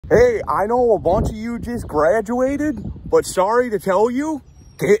Hey, I know a bunch of you just graduated, but sorry to tell you,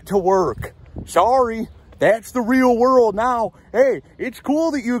 get to work. Sorry, that's the real world now. Hey, it's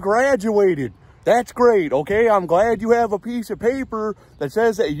cool that you graduated. That's great, okay? I'm glad you have a piece of paper that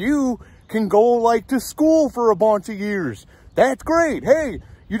says that you can go like to school for a bunch of years. That's great. Hey,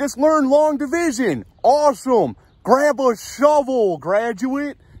 you just learned long division. Awesome. Grab a shovel,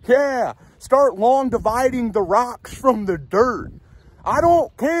 graduate. Yeah, start long dividing the rocks from the dirt. I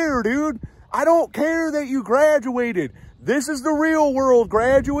don't care, dude. I don't care that you graduated. This is the real world,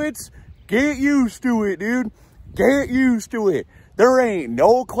 graduates. Get used to it, dude. Get used to it. There ain't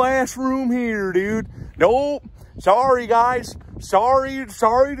no classroom here, dude. Nope. Sorry, guys. Sorry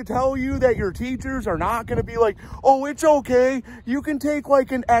to tell you that your teachers are not going to be like, oh, it's okay. You can take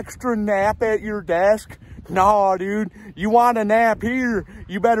like an extra nap at your desk. Nah, dude. You want a nap here,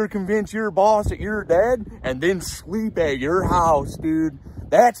 you better convince your boss that you're dead and then sleep at your house, dude.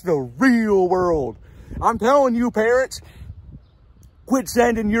 That's the real world. I'm telling you, parents, quit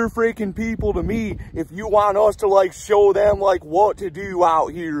sending your freaking people to me if you want us to like show them like what to do out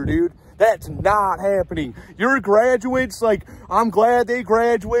here, dude. That's not happening. Your graduates, like, I'm glad they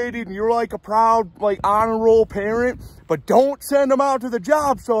graduated and you're like a proud, like, honor roll parent, but don't send them out to the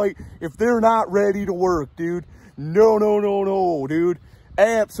job site if they're not ready to work, dude. No, dude.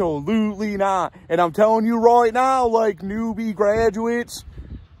 Absolutely not. And I'm telling you right now, like, newbie graduates,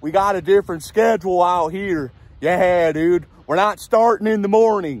 we got a different schedule out here. Yeah, dude. We're not starting in the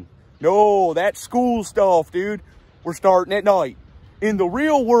morning. No, that's school stuff, dude. We're starting at night. In the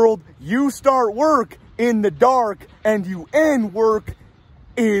real world, you start work in the dark and you end work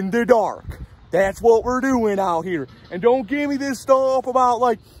in the dark. That's what we're doing out here. And don't give me this stuff about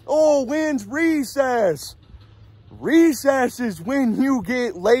like, oh, when's recess? Recess is when you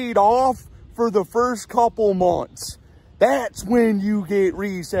get laid off for the first couple months. That's when you get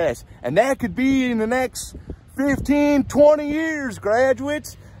recess. And that could be in the next 15, 20 years,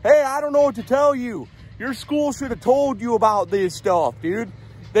 graduates. Hey, I don't know what to tell you. Your school should have told you about this stuff, dude.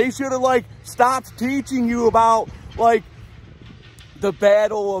 They should have, like, stopped teaching you about, like, the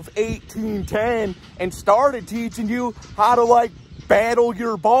Battle of 1810 and started teaching you how to, like, battle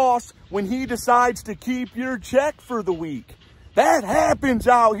your boss when he decides to keep your check for the week. That happens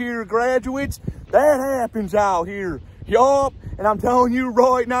out here, graduates. That happens out here. Yup. And I'm telling you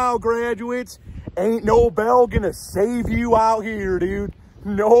right now, graduates, ain't no bell gonna save you out here, dude.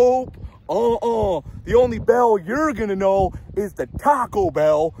 Nope. The only bell you're gonna know is the Taco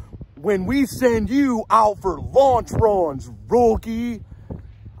Bell when we send you out for launch runs, rookie.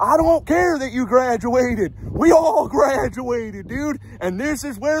 I don't care that you graduated. We all graduated, dude. And this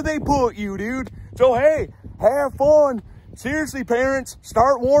is where they put you, dude. So, hey, have fun. Seriously, parents,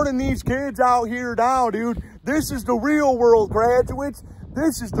 start warning these kids out here now, dude. This is the real world, graduates.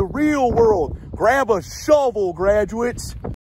 This is the real world. Grab a shovel, graduates.